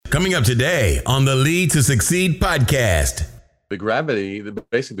Coming up today on the Lead to Succeed podcast. The gravity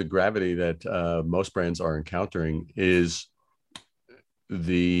that most brands are encountering is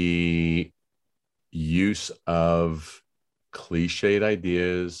the use of cliched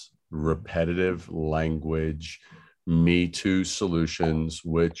ideas, repetitive language, Me Too solutions,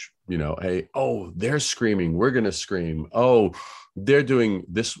 which, hey, oh, they're screaming, we're going to scream. Oh, they're doing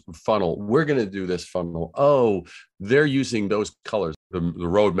this funnel, we're going to do this funnel. Oh, they're using those colors. The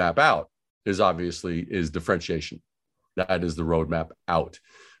roadmap out is differentiation. That is the roadmap out.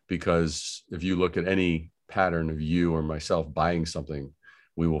 Because if you look at any pattern of you or myself buying something,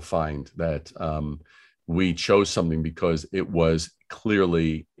 we will find that we chose something because it was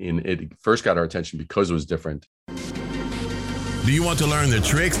clearly it first got our attention because it was different. Do you want to learn the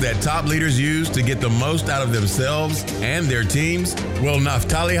tricks that top leaders use to get the most out of themselves and their teams? Well,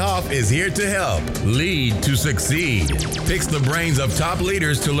 Naftali Hoff is here to help. Lead to Succeed picks the brains of top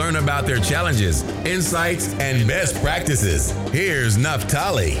leaders to learn about their challenges, insights, and best practices. Here's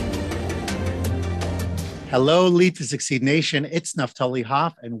Naftali. Hello, Lead to Succeed Nation. It's Naftali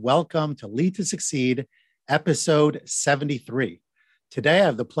Hoff, and welcome to Lead to Succeed, episode 73. Today, I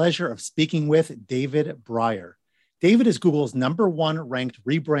have the pleasure of speaking with David Breyer. David is Google's #1 ranked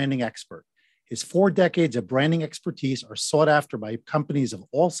rebranding expert. His 4 decades of branding expertise are sought after by companies of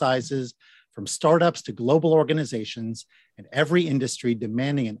all sizes, from startups to global organizations, and every industry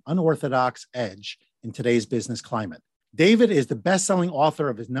demanding an unorthodox edge in today's business climate. David is the best-selling author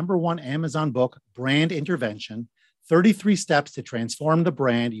of his #1 Amazon book, Brand Intervention: 33 Steps to Transform the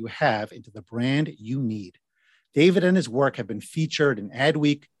Brand You Have into the Brand You Need. David and his work have been featured in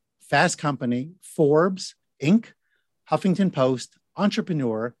Adweek, Fast Company, Forbes, Inc., Huffington Post,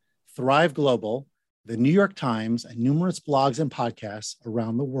 Entrepreneur, Thrive Global, the New York Times, and numerous blogs and podcasts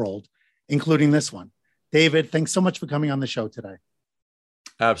around the world, including this one. David, thanks so much for coming on the show today.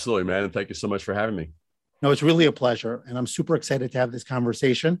 Absolutely, man. And thank you so much for having me. No, it's really a pleasure. And I'm super excited to have this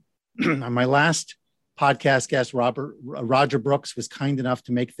conversation. On my last podcast guest, Roger Brooks, was kind enough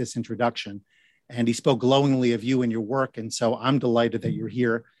to make this introduction. And he spoke glowingly of you and your work. And so I'm delighted that you're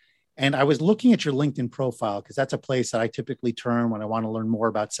here. And I was looking at your LinkedIn profile, because that's a place that I typically turn when I want to learn more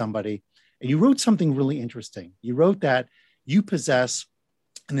about somebody. And you wrote something really interesting. You wrote that you possess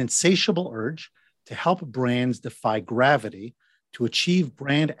an insatiable urge to help brands defy gravity, to achieve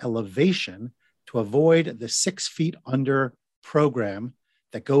brand elevation, to avoid the 6 feet under program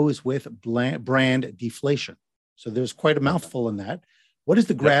that goes with brand deflation. So there's quite a mouthful in that. What is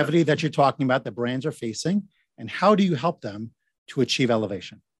the gravity that you're talking about that brands are facing, and how do you help them to achieve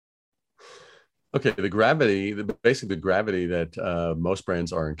elevation? Okay, the gravity that most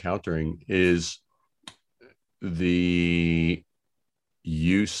brands are encountering is the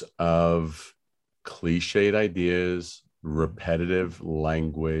use of cliched ideas, repetitive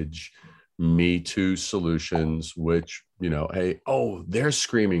language, Me Too solutions, which, hey, oh, they're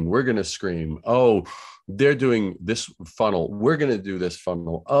screaming, we're going to scream. Oh, they're doing this funnel, we're going to do this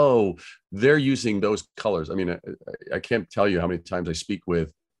funnel. Oh, they're using those colors. I mean, I can't tell you how many times I speak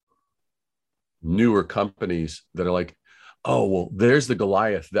with newer companies that are like, oh, well, there's the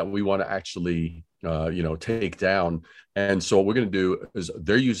Goliath that we want to actually, take down. And so what we're going to do is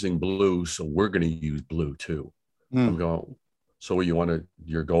they're using blue, so we're going to use blue too. I'm going, so what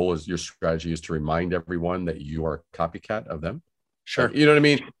your strategy is to remind everyone that you are a copycat of them. Sure. You know what I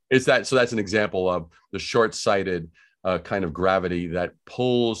mean? So that's an example of the short-sighted kind of gravity that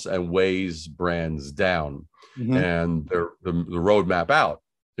pulls and weighs brands down. Mm-hmm. And the roadmap out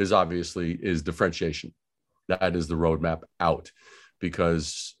is differentiation. That is the roadmap out.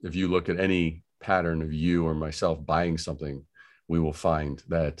 Because if you look at any pattern of you or myself buying something, we will find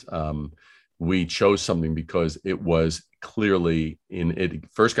that we chose something because it was clearly it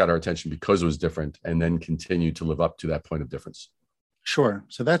first got our attention because it was different, and then continued to live up to that point of difference. Sure.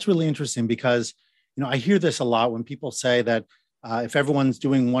 So that's really interesting, because, I hear this a lot when people say that if everyone's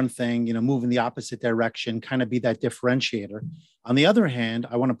doing one thing, move in the opposite direction, kind of be that differentiator. On the other hand,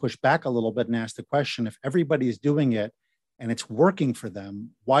 I want to push back a little bit and ask the question, if everybody's doing it and it's working for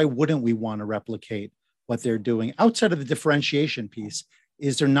them, why wouldn't we want to replicate what they're doing? Outside of the differentiation piece,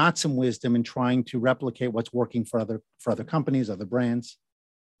 is there not some wisdom in trying to replicate what's working for other companies, other brands?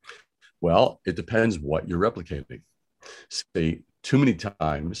 Well, it depends what you're replicating. See, too many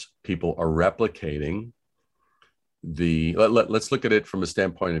times people are replicating let's look at it from a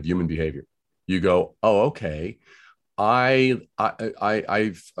standpoint of human behavior. You go, oh, okay, I've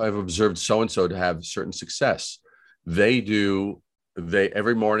observed so-and-so to have certain success. They do they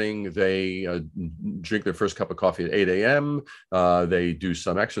every morning they drink their first cup of coffee at 8 a.m. They do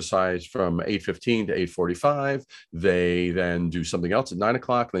some exercise from 8:15 to 8:45. They then do something else at 9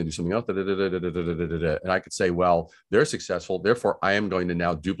 o'clock. And they do something else. And I could say, well, they're successful. Therefore, I am going to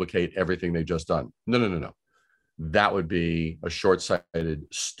now duplicate everything they've just done. No. That would be a short-sighted,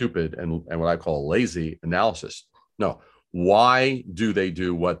 stupid, and what I call lazy analysis. No. Why do they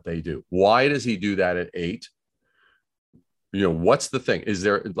do what they do? Why does he do that at 8? What's the thing? Is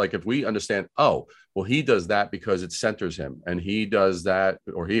there, like, if we understand, oh, well, he does that because it centers him, and he does that,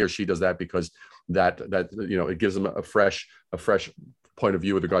 or he or she does that because that it gives them a fresh point of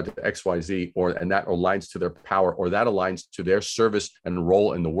view with regard to XYZ, and that aligns to their power, or that aligns to their service and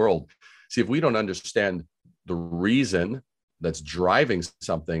role in the world. See, if we don't understand the reason that's driving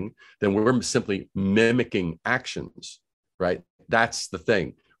something, then we're simply mimicking actions, right? That's the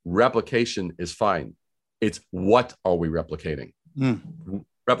thing. Replication is fine. It's what are we replicating?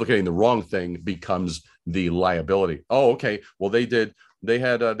 Replicating the wrong thing becomes the liability. Oh, okay. Well, they did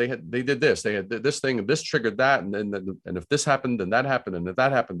this. They had this thing, and this triggered that, and if this happened, then that happened, and if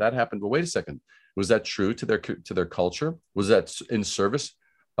that happened, that happened. But wait a second. Was that true to their culture? Was that in service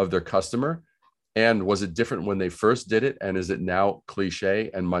of their customer? And was it different when they first did it? And is it now cliche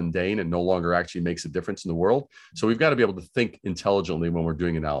and mundane and no longer actually makes a difference in the world? So we've got to be able to think intelligently when we're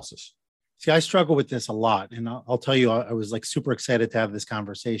doing analysis. See, I struggle with this a lot. And I'll tell you, I was like super excited to have this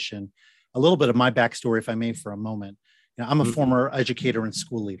conversation. A little bit of my backstory, if I may, for a moment. I'm a former educator and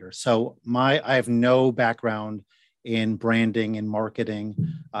school leader. So I have no background in branding and marketing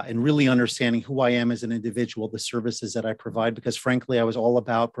and really understanding who I am as an individual, the services that I provide, because frankly, I was all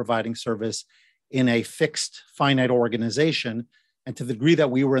about providing service in a fixed, finite organization. And to the degree that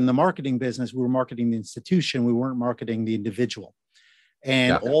we were in the marketing business, we were marketing the institution, we weren't marketing the individual.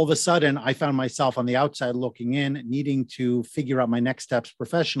 And all of a sudden, I found myself on the outside looking in, needing to figure out my next steps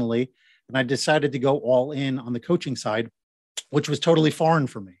professionally. And I decided to go all in on the coaching side, which was totally foreign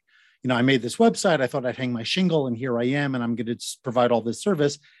for me. I made this website, I thought I'd hang my shingle, and here I am, and I'm going to provide all this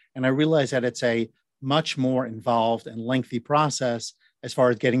service. And I realized that it's a much more involved and lengthy process as far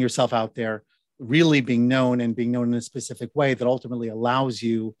as getting yourself out there, really being known in a specific way that ultimately allows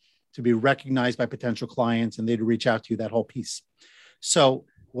you to be recognized by potential clients and they to reach out to you, that whole piece. So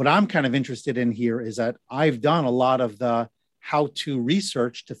what I'm kind of interested in here is that I've done a lot of the how-to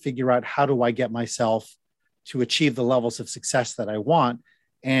research to figure out how do I get myself to achieve the levels of success that I want.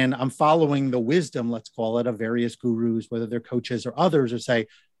 And I'm following the wisdom, let's call it, of various gurus, whether they're coaches or others, or say,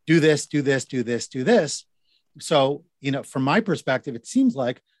 do this, do this, do this, do this. So, from my perspective, it seems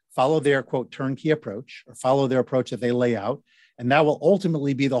like follow their, quote, turnkey approach, or follow their approach that they lay out. And that will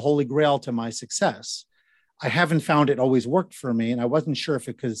ultimately be the holy grail to my success. I haven't found it always worked for me. And I wasn't sure if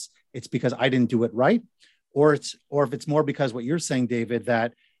it's because I didn't do it right, or if it's more because what you're saying, David,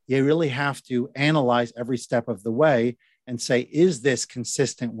 that you really have to analyze every step of the way and say, is this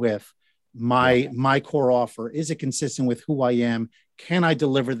consistent with my core offer? Is it consistent with who I am? Can I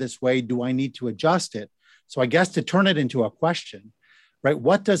deliver this way? Do I need to adjust it? So I guess to turn it into a question, right?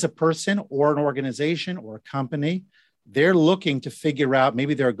 What does a person or an organization or a company, they're looking to figure out,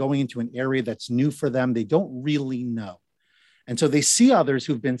 maybe they're going into an area that's new for them. They don't really know. And so they see others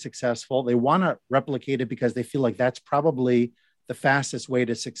who've been successful. They want to replicate it because they feel like that's probably the fastest way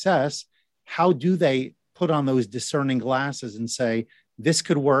to success. How do they put on those discerning glasses and say, this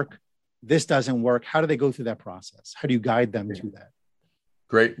could work, this doesn't work? How do they go through that process? How do you guide them to that?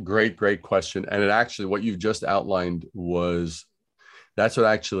 Great question. And it actually, what you've just outlined that's what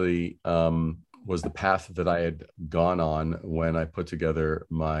actually was the path that I had gone on when I put together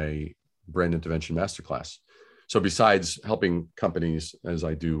my brand intervention masterclass. So besides helping companies as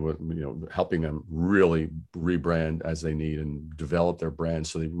I do, helping them really rebrand as they need and develop their brand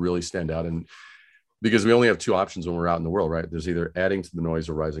so they really stand out. And because we only have two options when we're out in the world, right? There's either adding to the noise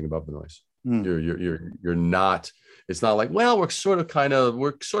or rising above the noise. You're not. It's not like, well, we're sort of kind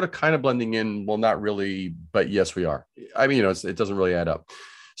of blending in. Well, not really, but yes, we are. I mean, it doesn't really add up.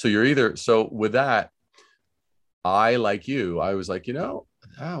 So with that, I, like you, I was like, oh,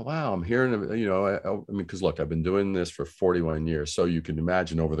 wow, I'm hearing, because look, I've been doing this for 41 years. So you can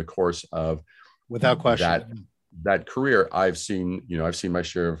imagine over the course of, without question, that career, I've seen my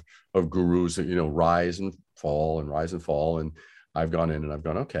share of gurus, rise and fall. And I've gone in and I've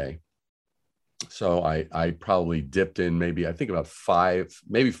gone, okay. So I probably dipped in maybe, I think about 4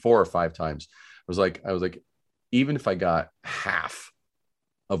 or 5 times. I was like, even if I got half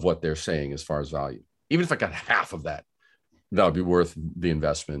of what they're saying as far as value, even if I got half of that, that would be worth the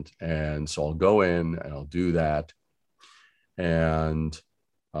investment. And so I'll go in and I'll do that. And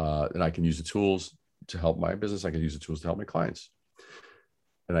I can use the tools to help my business. I can use the tools to help my clients.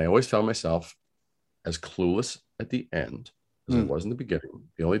 And I always found myself as clueless at the end as I was in the beginning.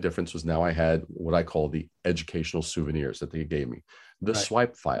 The only difference was now I had what I call the educational souvenirs that they gave me, the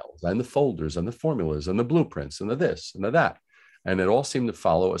swipe files and the folders and the formulas and the blueprints and the this and the that. And it all seemed to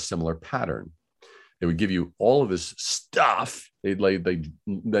follow a similar pattern. They would give you all of this stuff. The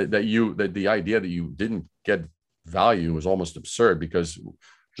idea that you didn't get value was almost absurd, because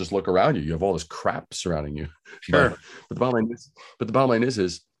just look around you. You have all this crap surrounding you. Sure. But the bottom line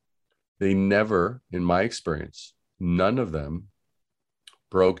is they never, in my experience, none of them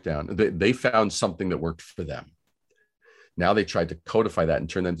broke down. They found something that worked for them. Now they tried to codify that and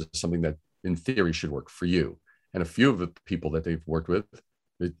turn that into something that in theory should work for you. And a few of the people that they've worked with,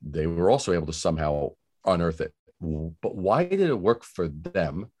 they were also able to somehow unearth it. But why did it work for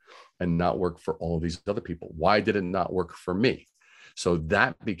them and not work for all of these other people? Why did it not work for me? So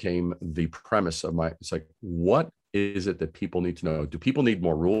that became the premise of it's like, what is it that people need to know? Do people need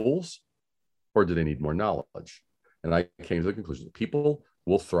more rules, or do they need more knowledge? And I came to the conclusion that people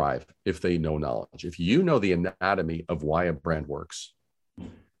will thrive if they know knowledge. If you know the anatomy of why a brand works,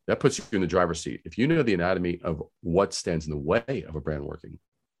 that puts you in the driver's seat. If you know the anatomy of what stands in the way of a brand working,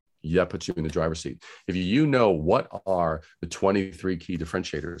 that puts you in the driver's seat. If you know what are the 23 key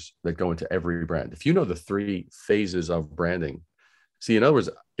differentiators that go into every brand, if you know the 3 phases of branding, see, in other words,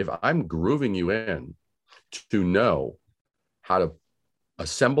 if I'm grooving you in to know how to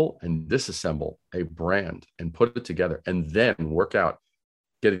assemble and disassemble a brand and put it together and then work out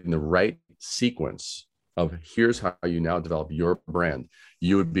getting the right sequence of here's how you now develop your brand,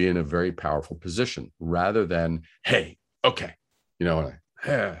 you would be in a very powerful position, rather than, hey, okay,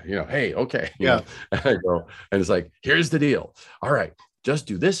 hey, okay. And I go, and it's like, here's the deal. All right, just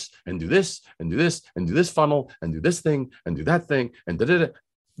do this and do this and do this and do this funnel and do this thing and do that thing and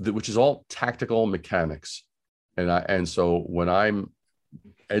which is all tactical mechanics. And so when I'm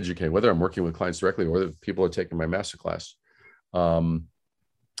educating, whether I'm working with clients directly or whether people are taking my masterclass,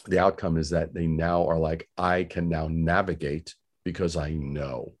 the outcome is that they now are like, I can now navigate because I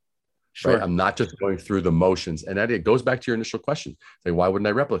know. Sure. Right? I'm not just going through the motions. And it goes back to your initial question. Say, why wouldn't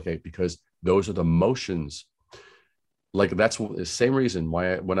I replicate? Because those are the motions. Like, that's the same reason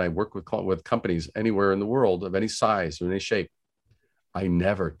why when I work with companies anywhere in the world of any size or any shape, I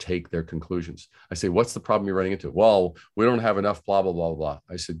never take their conclusions. I say, what's the problem you're running into? Well, we don't have enough, blah, blah, blah, blah.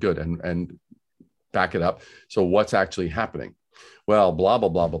 I said, good. And back it up. So what's actually happening? Well, blah, blah,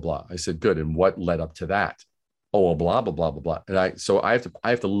 blah, blah, blah. I said, good. And what led up to that? Oh, well, blah, blah, blah, blah, blah. And I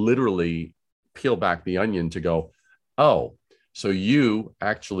have to literally peel back the onion to go, oh, so you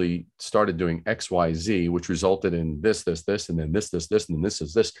actually started doing X, Y, Z, which resulted in this, and then this, and then this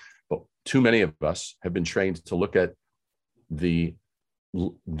is this. But too many of us have been trained to look at the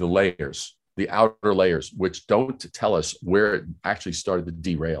layers, the outer layers, which don't tell us where it actually started to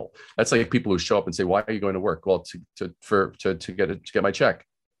derail. That's like people who show up and say, why are you going to work? Well, to get my check.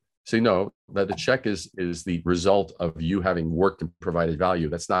 So, that the check is the result of you having worked and provided value.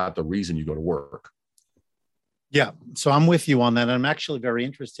 That's not the reason you go to work. Yeah. So I'm with you on that. I'm actually very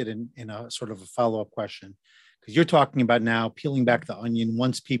interested in a sort of a follow-up question, because you're talking about now peeling back the onion.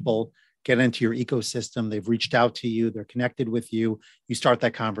 Once people get into your ecosystem, they've reached out to you, they're connected with you, you start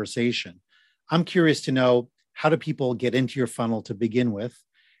that conversation. I'm curious to know, how do people get into your funnel to begin with?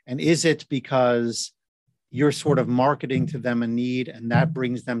 And is it because you're sort of marketing to them a need and that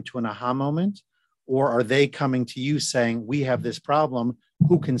brings them to an aha moment? Or are they coming to you saying, we have this problem,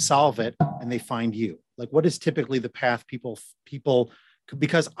 who can solve it? And they find you. Like, what is typically the path people,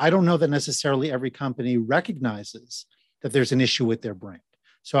 because I don't know that necessarily every company recognizes that there's an issue with their brand.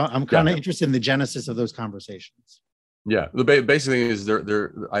 So I'm kind of interested in the genesis of those conversations. Yeah. The basic thing is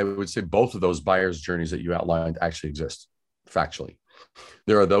I would say both of those buyer's journeys that you outlined actually exist factually.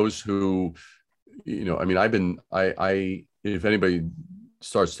 There are those who, if anybody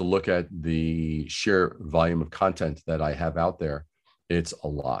starts to look at the sheer volume of content that I have out there, it's a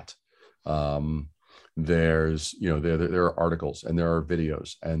lot. There's, there are articles and there are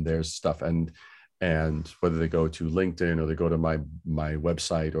videos and there's stuff, and whether they go to LinkedIn or they go to my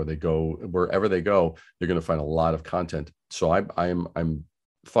website or they go wherever they go, they're going to find a lot of content. So I'm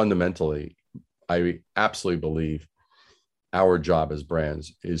fundamentally, I absolutely believe our job as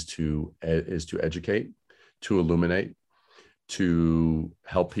brands is to educate, to illuminate, to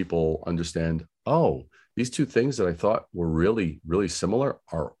help people understand, oh, these two things that I thought were really, really similar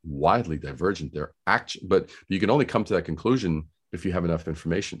are widely divergent. But you can only come to that conclusion if you have enough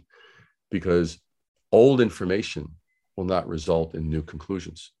information, because old information will not result in new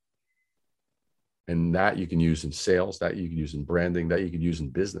conclusions. And that you can use in sales, that you can use in branding, that you can use in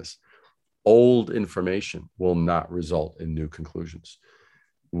business. Old information will not result in new conclusions.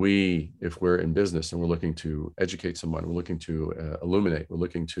 If we're in business and we're looking to educate someone, we're looking to illuminate, we're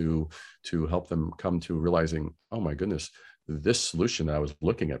looking to help them come to realizing, oh my goodness, this solution that I was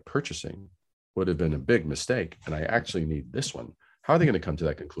looking at purchasing would have been a big mistake, and I actually need this one. How are they going to come to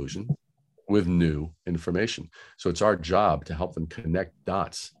that conclusion? With new information. So it's our job to help them connect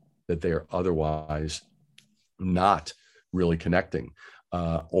dots that they are otherwise not really connecting,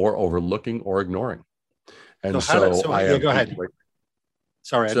 or overlooking or ignoring. And go ahead.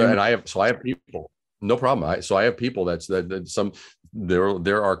 Sorry. I have people, no problem. I have people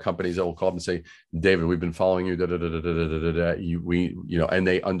there are companies that will call up and say, David, we've been following you, and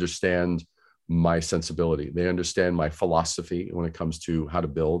they understand my sensibility. They understand my philosophy when it comes to how to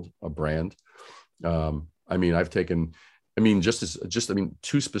build a brand.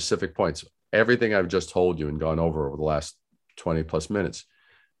 Two specific points. Everything I've just told you and gone over the last 20 plus minutes,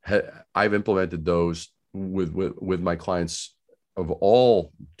 I've implemented those with my clients of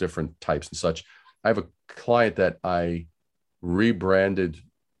all different types and such. I have a client that I rebranded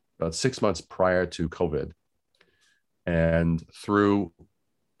about 6 months prior to COVID, and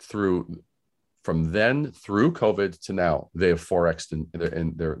from then through COVID to now, they have 4x'd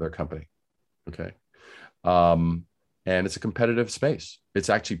in their company. Okay. And it's a competitive space. It's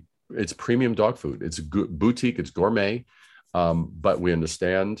premium dog food. It's good boutique, it's gourmet. But we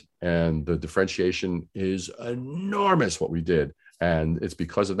understand, and the differentiation is enormous what we did. And it's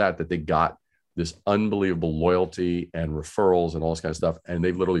because of that they got this unbelievable loyalty and referrals and all this kind of stuff. And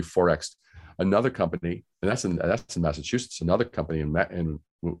they've literally 4x'd another company, and that's in Massachusetts, another company in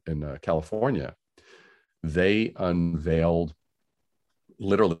California. They unveiled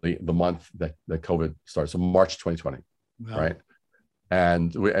literally the month that COVID started, so March 2020, wow. Right?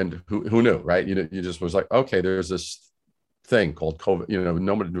 And who knew, right? You just was like, okay, there's this thing called COVID.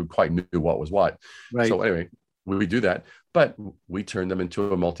 Nobody quite knew what was what. Right. So anyway, we do that, but we turned them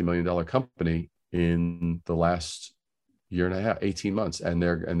into a multi-million-dollar company in the last year and a half, 18 months, and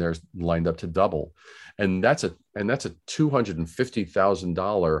they're lined up to double, and that's a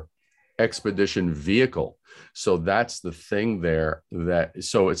 $250,000 expedition vehicle. So that's the thing there.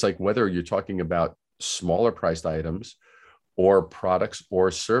 So it's like, whether you're talking about smaller priced items or products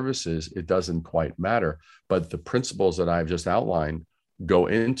or services, it doesn't quite matter. But the principles that I've just outlined go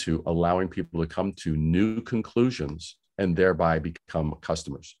into allowing people to come to new conclusions and thereby become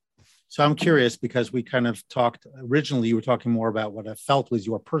customers. So I'm curious, because we kind of talked originally, you were talking more about what I felt was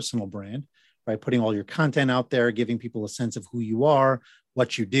your personal brand, right? Putting all your content out there, giving people a sense of who you are,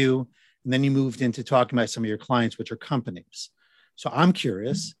 what you do. And then you moved into talking about some of your clients, which are companies. So I'm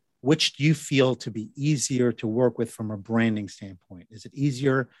curious, which do you feel to be easier to work with from a branding standpoint? Is it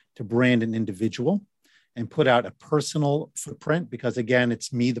easier to brand an individual and put out a personal footprint? Because again,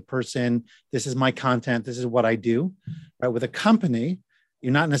 it's me, the person, this is my content, this is what I do, right? With a company,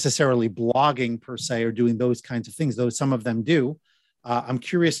 you're not necessarily blogging per se or doing those kinds of things, though some of them do. I'm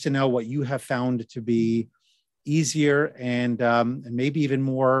curious to know what you have found to be easier and maybe even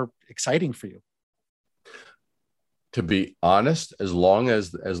more exciting for you. To be honest, as long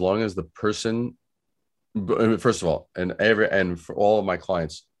as the person, first of all, and for all of my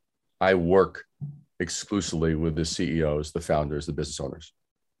clients, I work exclusively with the CEOs, the founders, the business owners.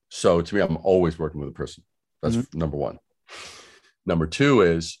 So to me, I'm always working with a person. That's number one. Number two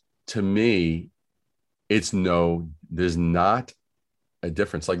is, to me, there's not a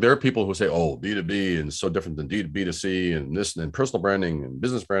difference. Like, there are people who say, oh, B2B is so different than B2C and this and personal branding and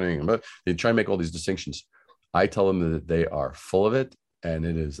business branding. And they try and make all these distinctions. I tell them that they are full of it. And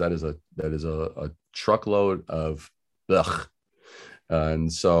that is a truckload of ugh.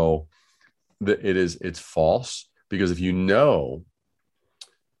 And so it's false, because if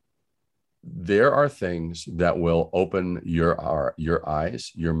there are things that will open your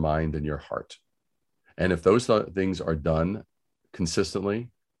eyes, your mind, and your heart. And if those things are done consistently,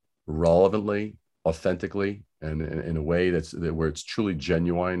 relevantly, authentically, and in a way where it's truly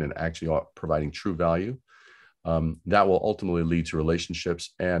genuine and actually providing true value, that will ultimately lead to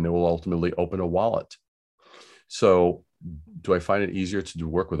relationships, and it will ultimately open a wallet. So do I find it easier to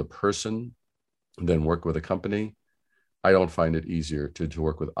work with a person than work with a company? I don't find it easier to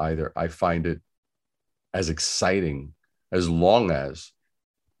work with either. I find it as exciting as long as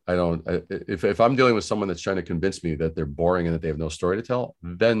if I'm dealing with someone that's trying to convince me that they're boring and that they have no story to tell,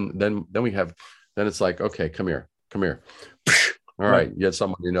 then it's like, okay, come here. All right. You had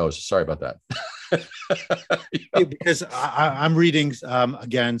someone on your nose. Sorry about that. Because I'm reading,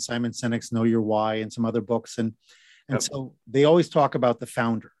 again, Simon Sinek's Know Your Why and some other books. And yep. So they always talk about the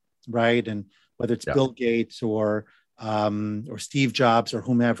founder, right? And whether it's Bill Gates or Steve Jobs or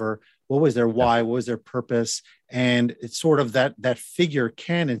whomever, What was their why? What was their purpose? And it's sort of that figure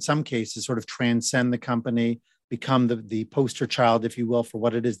can, in some cases, sort of transcend the company, become the poster child, if you will, for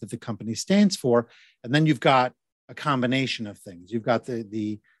what it is that the company stands for. And then you've got a combination of things. You've got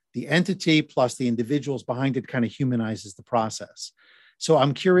the entity plus the individuals behind it kind of humanizes the process. So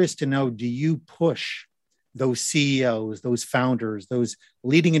I'm curious to know, do you push those CEOs, those founders, those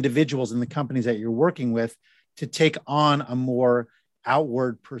leading individuals in the companies that you're working with to take on a more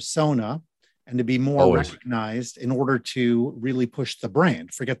outward persona and to be more Always recognized in order to really push the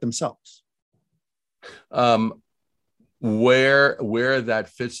brand, forget themselves? Where that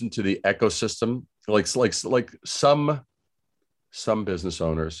fits into the ecosystem, like some business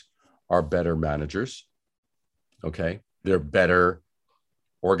owners are better managers. Okay. They're better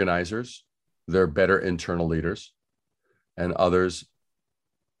organizers. They're better internal leaders, and others.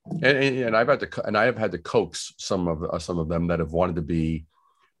 And I have had to coax some of them that have wanted to be,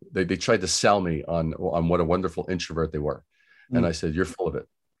 they tried to sell me on what a wonderful introvert they were. And I said, you're full of it.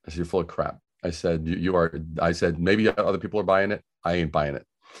 I said, you're full of crap. I said, you are. I said, maybe other people are buying it. I ain't buying it.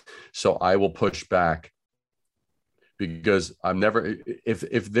 So I will push back, because I'm never, if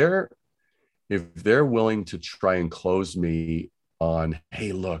they're willing to try and close me on,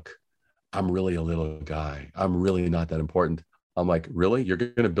 hey, look, I'm really a little guy, I'm really not that important. I'm like, really? You're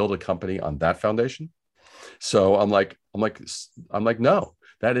going to build a company on that foundation? So I'm like, no,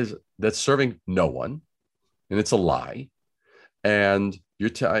 that's serving no one, and it's a lie. And you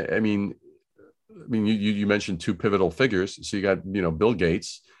mentioned two pivotal figures. So you got, Bill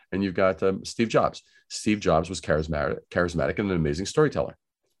Gates, and you've got Steve Jobs. Steve Jobs was charismatic and an amazing storyteller.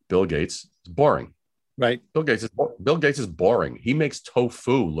 Bill Gates is boring. Right. Bill Gates is boring. He makes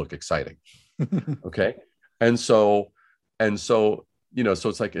tofu look exciting. Okay. And so, so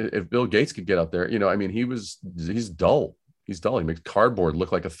it's like, if Bill Gates could get up there, he's dull. He's dull. He makes cardboard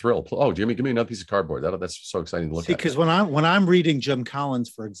look like a thrill. Oh, Jimmy, give me another piece of cardboard. That's so exciting to look at. Because when I'm reading Jim Collins,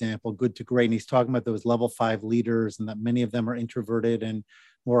 for example, Good to Great, and he's talking about those level 5 leaders, and that many of them are introverted and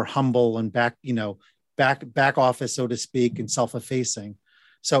more humble and back office, so to speak, and self-effacing.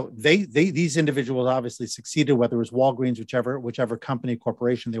 So these individuals obviously succeeded, whether it was Walgreens, whichever company,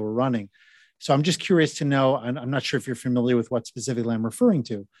 corporation they were running. So I'm just curious to know, and I'm not sure if you're familiar with what specifically I'm referring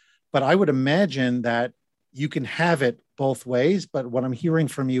to, but I would imagine that you can have it both ways. But what I'm hearing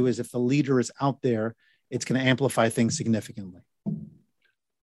from you is, if the leader is out there, it's going to amplify things significantly.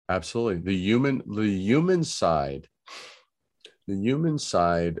 Absolutely. The human side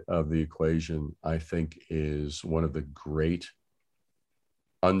of the equation, I think, is one of the great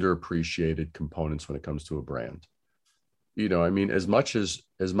underappreciated components when it comes to a brand. As much as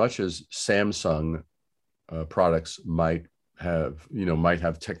Samsung products might have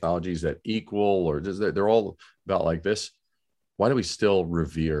technologies that equal, or they're all about like this, why do we still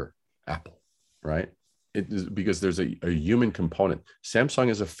revere Apple, right? It is because there's a human component. Samsung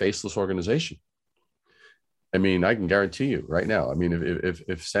is a faceless organization. I can guarantee you right now,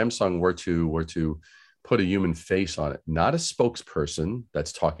 if Samsung were to put a human face on it, not a spokesperson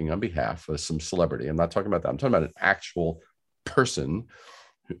that's talking on behalf of some celebrity. I'm not talking about that. I'm talking about an actual person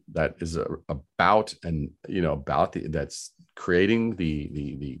that is about that's creating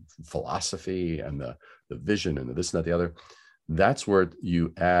the philosophy and the vision and the this and that, the other. That's where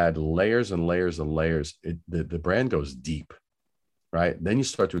you add layers and layers and layers. The brand goes deep, right? Then you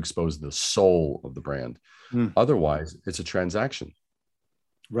start to expose the soul of the brand. Otherwise, it's a transaction.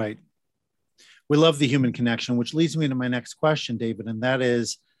 Right. We love the human connection, which leads me to my next question, David. And that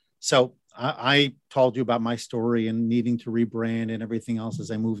is, so I told you about my story and needing to rebrand and everything else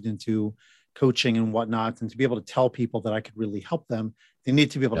as I moved into coaching and whatnot. And to be able to tell people that I could really help them, they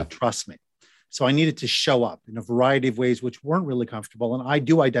need to be able to trust me. So I needed to show up in a variety of ways, which weren't really comfortable. And I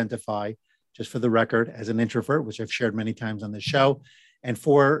do identify, just for the record, as an introvert, which I've shared many times on the show. And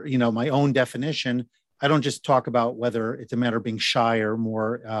for, my own definition, I don't just talk about whether it's a matter of being shy or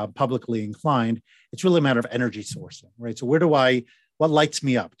more publicly inclined. It's really a matter of energy sourcing, right? So what lights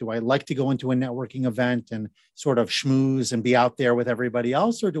me up? Do I like to go into a networking event and sort of schmooze and be out there with everybody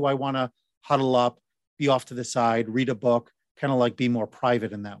else? Or do I want to huddle up, be off to the side, read a book, kind of like be more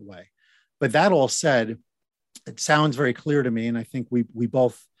private in that way? But that all said, it sounds very clear to me, and I think we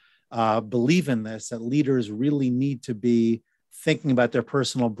both believe in this, that leaders really need to be thinking about their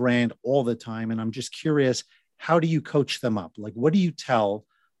personal brand all the time. And I'm just curious, how do you coach them up? Like, what do you tell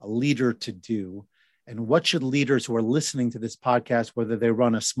a leader to do? And what should leaders who are listening to this podcast, whether they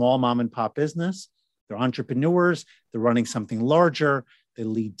run a small mom and pop business, they're entrepreneurs, they're running something larger, they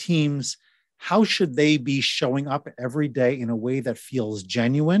lead teams, how should they be showing up every day in a way that feels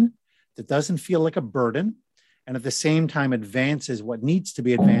genuine, that doesn't feel like a burden, and at the same time advances what needs to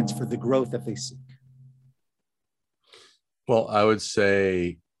be advanced for the growth that they seek? Well, I would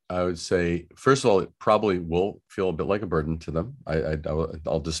say, first of all, it probably will feel a bit like a burden to them.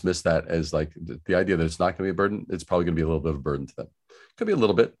 I'll dismiss that as like the idea that it's not going to be a burden. It's probably going to be a little bit of a burden to them. Could be a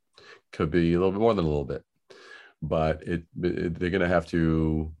little bit, could be a little bit more than a little bit, but they're going to have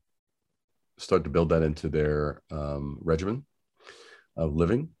to start to build that into their regimen of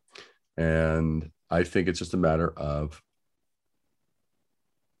living. And I think it's just a matter of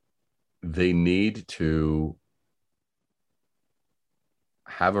they need to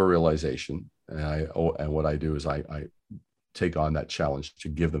have a realization. And what I do is I take on that challenge to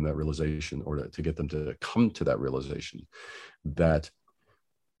give them that realization, or to get them to come to that realization that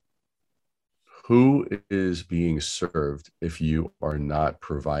who is being served if you are not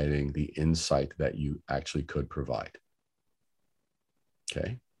providing the insight that you actually could provide.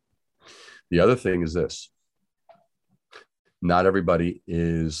 Okay. The other thing is this: not everybody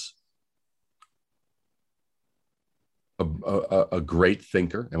is a great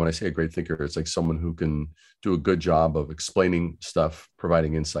thinker. And when I say a great thinker, it's like someone who can do a good job of explaining stuff,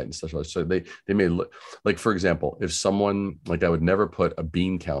 providing insight and stuff. So they may look like, for example, if someone, like, I would never put a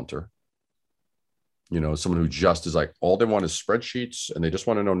bean counter, someone who just is like, all they want is spreadsheets and they just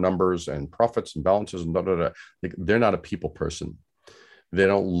want to know numbers and profits and balances and Like, they're not a people person. They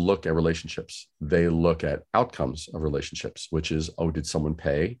don't look at relationships. They look at outcomes of relationships, which is, oh, did someone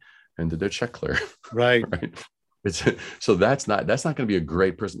pay and did their check clear? Right. Right. So that's not going to be a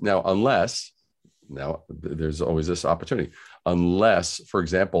great person. Now there's always this opportunity, unless, for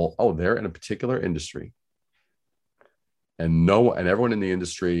example, they're in a particular industry and everyone in the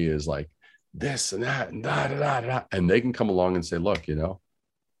industry is like this and that and da. And they can come along and say, look,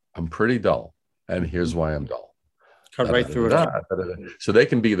 I'm pretty dull, and here's why I'm dull. Cut right through it. So they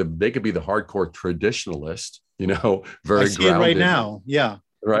could be the hardcore traditionalist, very I see grounded it right now. Yeah.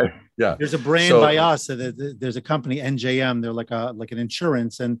 Right. Yeah. There's a brand by us. There's a company, NJM. They're like an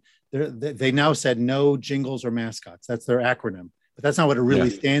insurance, and they now said no jingles or mascots. That's their acronym, but that's not what it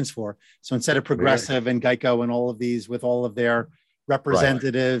really stands for. So instead of Progressive and Geico and all of these with all of their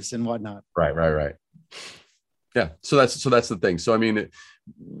representatives and whatnot. Right. Yeah. So that's the thing. So I mean,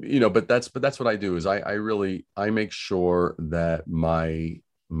 but that's what I do is I make sure that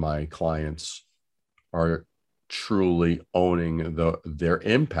my clients are truly owning their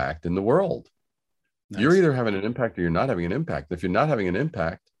impact in the world. Nice. You're either having an impact or you're not having an impact. If you're not having an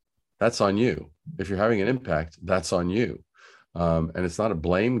impact, that's on you. If you're having an impact, that's on you. And it's not a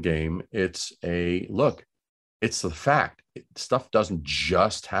blame game. It's it's the fact. Stuff doesn't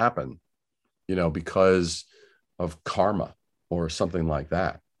just happen, because of karma or something like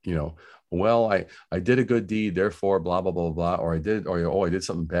that. Well, I did a good deed, therefore blah, blah, blah, blah, or I did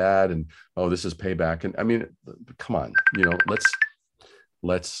something bad, and this is payback. And I mean, come on,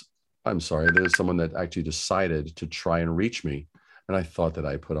 let's, I'm sorry, there's someone that actually decided to try and reach me. And I thought that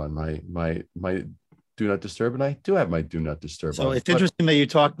I put on my do not disturb, and I do have my do not disturb. So it's interesting that you're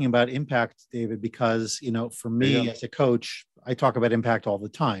talking about impact, David, because, for me as a coach, I talk about impact all the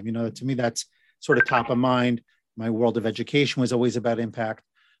time. To me, that's sort of top of mind. My world of education was always about impact.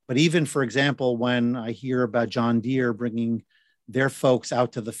 But even, for example, when I hear about John Deere bringing their folks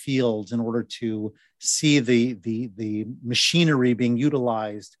out to the fields in order to see the machinery being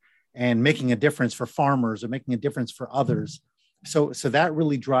utilized and making a difference for farmers or making a difference for others. So that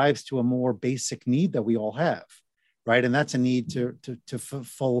really drives to a more basic need that we all have, right? And that's a need to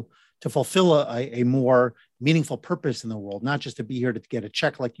fulfill a more meaningful purpose in the world, not just to be here to get a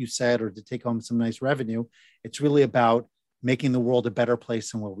check, like you said, or to take home some nice revenue. It's really about making the world a better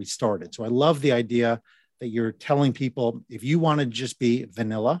place than where we started. So I love the idea that you're telling people, if you want to just be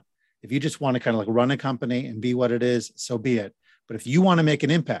vanilla, if you just want to kind of like run a company and be what it is, so be it. But if you want to make an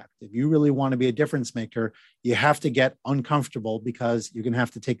impact, if you really want to be a difference maker, you have to get uncomfortable, because you're going to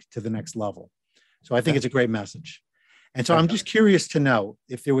have to take it to the next level. So I think it's a great message. And so I'm just curious to know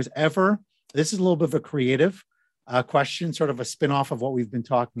if there was ever, this is a little bit of a creative question, sort of a spin-off of what we've been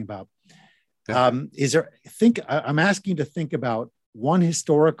talking about. I'm asking you to think about one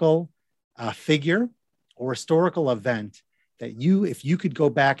historical figure or historical event that if you could go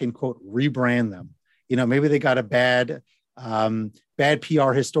back and quote, rebrand them, maybe they got a bad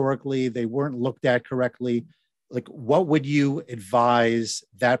PR historically, they weren't looked at correctly. Like, what would you advise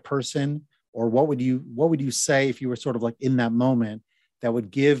that person, or what would you say if you were sort of like in that moment that would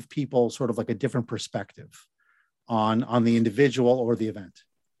give people sort of like a different perspective on the individual or the event?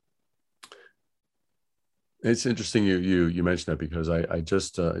 It's interesting you mentioned that, because I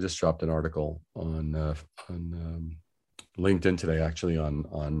just dropped an article on LinkedIn today, actually,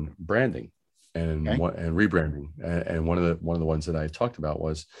 on branding. and Okay. and rebranding. And one of the ones that I talked about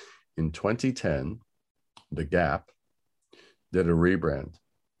was in 2010, the Gap did a rebrand.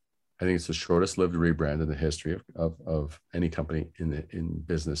 I think it's the shortest lived rebrand in the history of any company in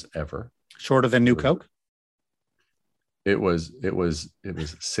business ever. Shorter than New Coke? It was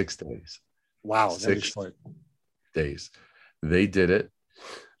 6 days. Wow, that is 6 short. days. They did it.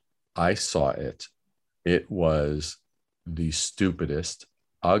 I saw it. It was the stupidest,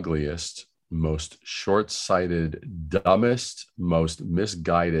 ugliest, most short-sighted, dumbest, most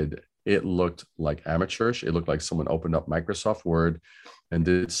misguided. It looked like amateurish. It looked like someone opened up Microsoft Word and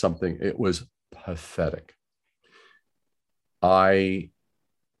did something. It was pathetic. I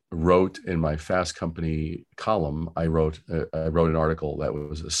wrote in my Fast Company column, I wrote an article that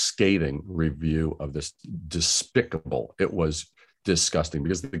was a scathing review of this despicable. It was disgusting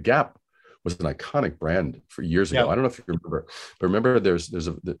because the Gap was an iconic brand for years ago. I don't know if you remember, but remember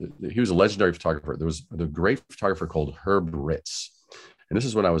he was a legendary photographer. There was a great photographer called Herb Ritts. And this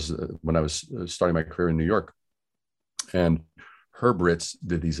is when I was starting my career in New York. And Herb Ritts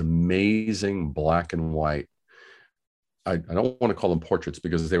did these amazing black and white. I don't want to call them portraits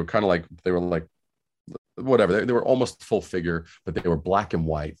because they were like whatever. They were almost full figure, but they were black and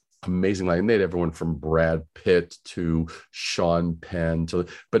white. Amazing. Like, they had everyone from Brad Pitt to Sean Penn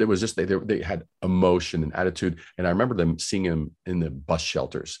but it was just, they had emotion and attitude. And I remember them seeing him in the bus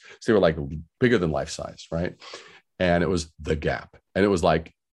shelters. So they were like bigger than life size. Right. And it was the Gap. And it was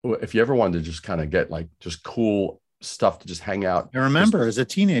like, if you ever wanted to just kind of get like just cool stuff to just hang out. I remember as a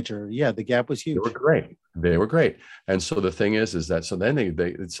teenager, the Gap was huge. They were great. And so the thing is that, so then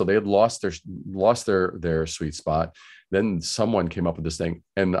they had lost their sweet spot. Then someone came up with this thing,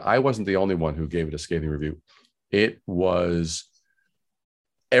 and I wasn't the only one who gave it a scathing review. It was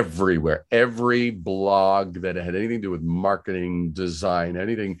everywhere. Every blog that had anything to do with marketing, design,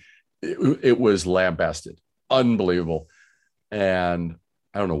 anything, it was lambasted. Unbelievable. And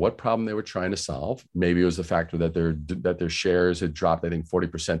I don't know what problem they were trying to solve. Maybe it was the factor that their shares had dropped, I think,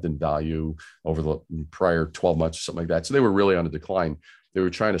 40% in value over the prior 12 months or something like that. So they were really on a decline. They were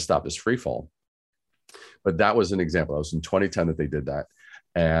trying to stop this free fall. But that was an example. It was in 2010 that they did that.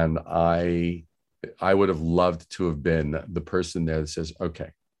 And I would have loved to have been the person there that says,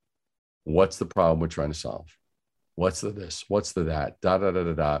 okay, what's the problem we're trying to solve? What's the this? What's the that? Da, da, da,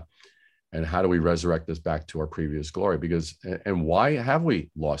 da, da. And how do we resurrect this back to our previous glory? And why have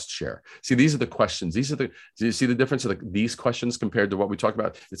we lost share? See, these are the questions. Do you see the difference of these questions compared to what we talked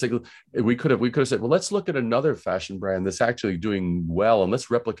about? It's like we could have said, well, let's look at another fashion brand that's actually doing well and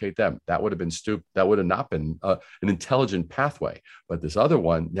let's replicate them. That would have been stupid. That would have not been an intelligent pathway. But this other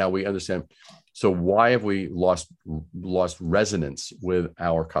one, now we understand. So why have we lost resonance with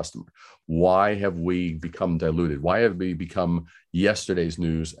our customer? Why have we become diluted? Why have we become yesterday's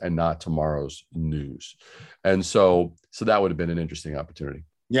news and not tomorrow's news? And so that would have been an interesting opportunity.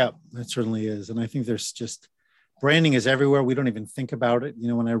 Yeah, that certainly is. And I think there's just branding is everywhere. We don't even think about it.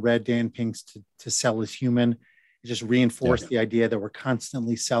 When I read Dan Pink's to Sell is Human, it just reinforced the idea that we're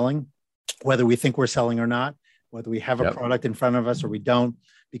constantly selling, whether we think we're selling or not, whether we have a product in front of us or we don't,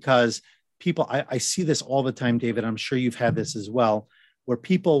 because people, I see this all the time, David. I'm sure you've had this as well, where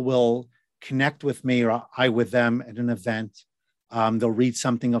people will connect with me or I with them at an event. They'll read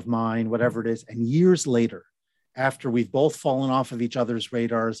something of mine, whatever it is. And years later, after we've both fallen off of each other's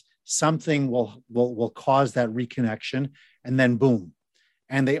radars, something will cause that reconnection, and then boom.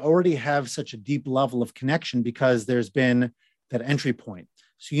 And they already have such a deep level of connection because there's been that entry point.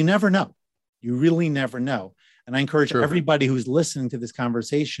 So you never know. You really never know. And I encourage everybody who's listening to this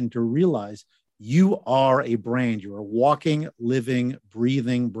conversation to realize you are a brand. You're a walking, living,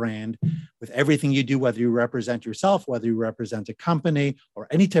 breathing brand with everything you do, whether you represent yourself, whether you represent a company or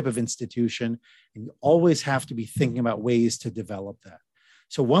any type of institution. And you always have to be thinking about ways to develop that.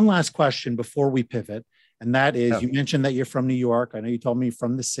 So one last question before we pivot, and that is, you mentioned that you're from New York. I know you told me you're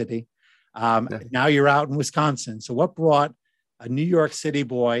from the city. Now you're out in Wisconsin. So what brought a New York City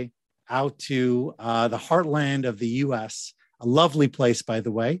boy out to the heartland of the U.S., a lovely place, by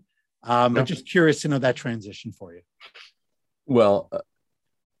the way. I'm just curious to know that transition for you. Well,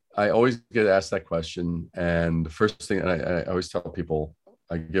 I always get asked that question. And the first thing, and I always tell people,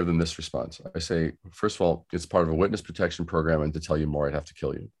 I give them this response. I say, first of all, it's part of a witness protection program. And to tell you more, I'd have to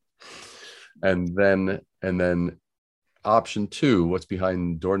kill you. And then option two, what's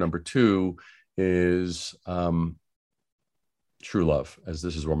behind door number two is true love, as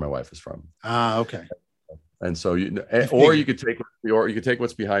this is where my wife is from. Okay. And so you could take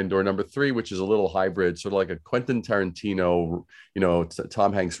what's behind door number three, which is a little hybrid, sort of like a Quentin Tarantino,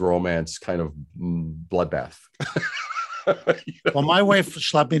 Tom Hanks romance kind of bloodbath. Well, my wife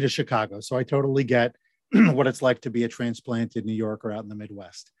schlepped me to Chicago, so I totally get what it's like to be a transplanted New Yorker out in the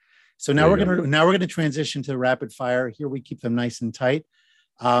Midwest. So now we're gonna transition to rapid fire. Here we keep them nice and tight.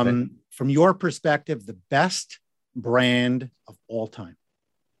 From your perspective, the best brand of all time.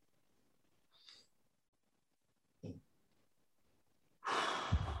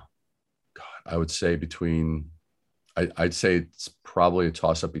 God, I would say I'd say it's probably a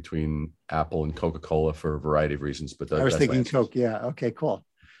toss up between Apple and Coca-Cola for a variety of reasons. But I was thinking Coke. Yeah. Okay, cool.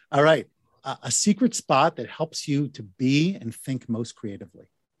 All right. A secret spot that helps you to be and think most creatively.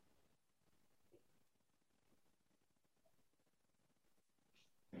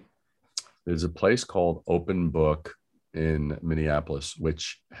 There's a place called Open Book in Minneapolis,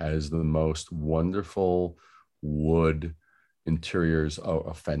 which has the most wonderful wood interiors,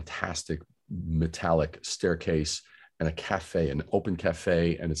 a fantastic metallic staircase, and a cafe, an open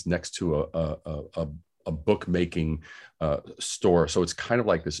cafe, and it's next to a bookmaking store. So it's kind of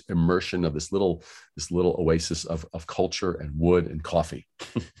like this immersion of this little oasis of culture and wood and coffee.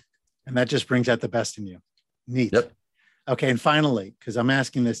 And that just brings out the best in you. Neat. Yep. Okay. And finally, because I'm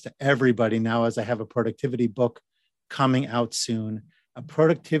asking this to everybody now, as I have a productivity book coming out soon, a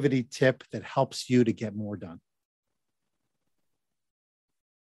productivity tip that helps you to get more done.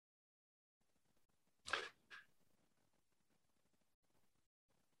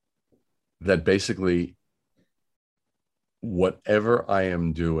 That basically whatever I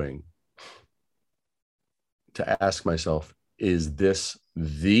am doing, to ask myself, is this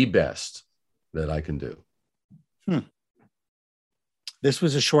the best that I can do? This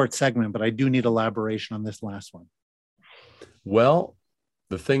was a short segment, but I do need elaboration on this last one. Well,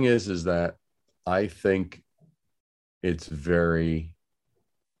 the thing is that I think it's very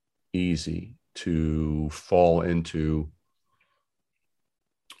easy to fall into,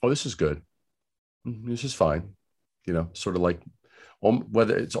 oh, this is good. This is fine. Sort of like,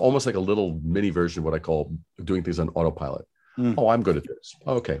 whether it's almost like a little mini version of what I call doing things on autopilot. Oh, I'm good at this.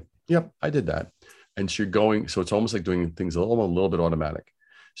 Okay. Yep. I did that. And so it's almost like doing things a little bit automatic.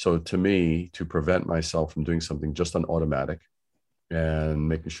 So to me, to prevent myself from doing something just on automatic and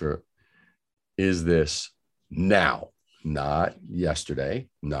making sure, is this now, not yesterday,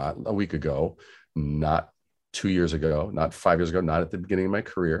 not a week ago, not 2 years ago, not 5 years ago, not at the beginning of my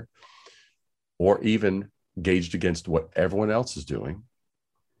career, or even gauged against what everyone else is doing.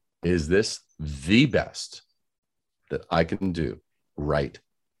 Is this the best that I can do right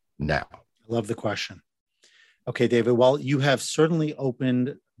now? I love the question. Okay, David, well, you have certainly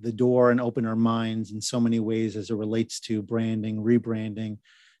opened the door and opened our minds in so many ways as it relates to branding, rebranding,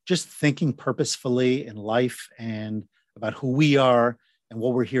 just thinking purposefully in life and about who we are and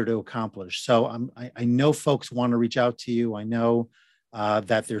what we're here to accomplish. So I know folks want to reach out to you. I know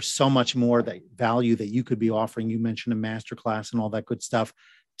that there's so much more that value that you could be offering. You mentioned a masterclass and all that good stuff.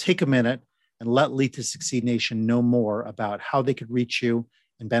 Take a minute and let Lead to Succeed Nation know more about how they could reach you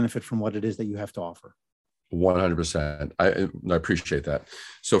and benefit from what it is that you have to offer. 100%. I appreciate that.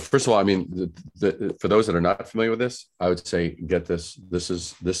 So first of all, I mean, for those that are not familiar with this, I would say, get this. This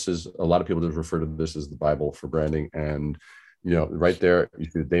is a lot of people just refer to this as the Bible for branding. And, right there, you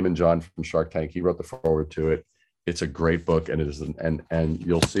see Damon John from Shark Tank. He wrote the foreword to it. It's a great book. And it is, and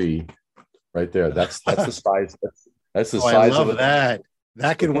you'll see right there, that's the size. That's the size. I love that.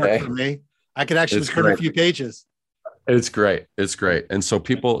 That could work for me. I could actually turn a few pages. It's great. And so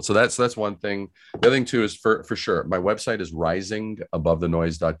that's one thing. The other thing too is for sure, my website is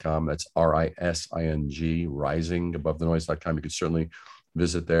risingabovethenoise.com. That's RISING, risingabovethenoise.com. You can certainly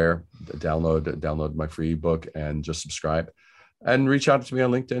visit there, download my free ebook and just subscribe and reach out to me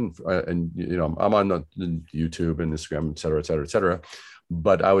on LinkedIn. And, I'm on YouTube and Instagram, et cetera.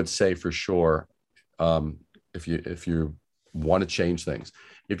 But I would say for sure, if you want to change things,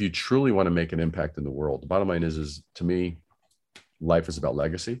 if you truly want to make an impact in the world, the bottom line is to me, life is about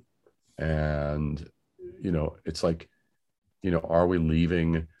legacy. And, it's like, are we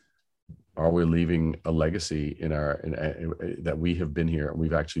leaving a legacy that we have been here and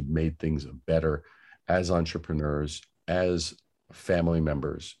we've actually made things better as entrepreneurs, as family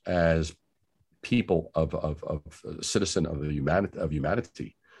members, as people of citizen of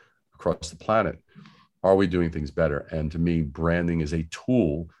humanity across the planet? Are we doing things better? And to me, branding is a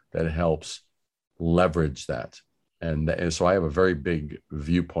tool that helps leverage that. And so I have a very big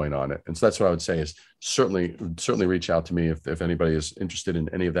viewpoint on it. And so that's what I would say is certainly reach out to me if anybody is interested in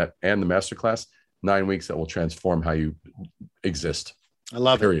any of that. And the masterclass, 9 weeks that will transform how you exist. I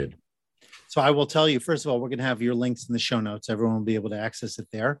love it. So I will tell you, first of all, we're going to have your links in the show notes. Everyone will be able to access it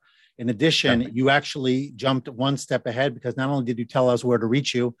there. In addition, you actually jumped one step ahead because not only did you tell us where to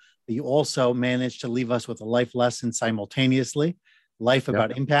reach you, but you also managed to leave us with a life lesson simultaneously, life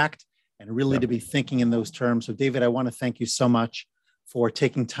about impact, and really to be thinking in those terms. So David, I want to thank you so much for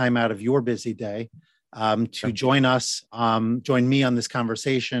taking time out of your busy day to join us, join me on this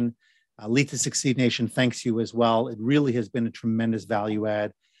conversation. Lead to Succeed Nation thanks you as well. It really has been a tremendous value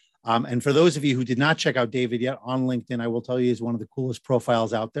add. And for those of you who did not check out David yet on LinkedIn, I will tell you he's one of the coolest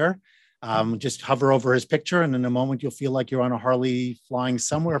profiles out there. Just hover over his picture and in a moment, you'll feel like you're on a Harley flying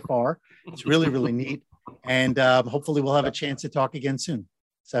somewhere far. It's really, really neat. And hopefully we'll have a chance to talk again soon.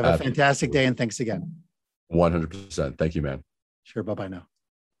 So have a fantastic day and thanks again. 100%. Thank you, man. Sure. Bye-bye now.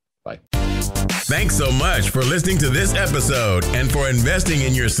 Bye. Thanks so much for listening to this episode and for investing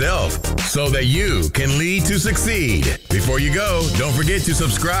in yourself so that you can lead to succeed. Before you go, don't forget to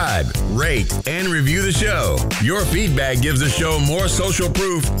subscribe, rate, and review the show. Your feedback gives the show more social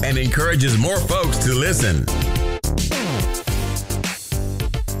proof and encourages more folks to listen.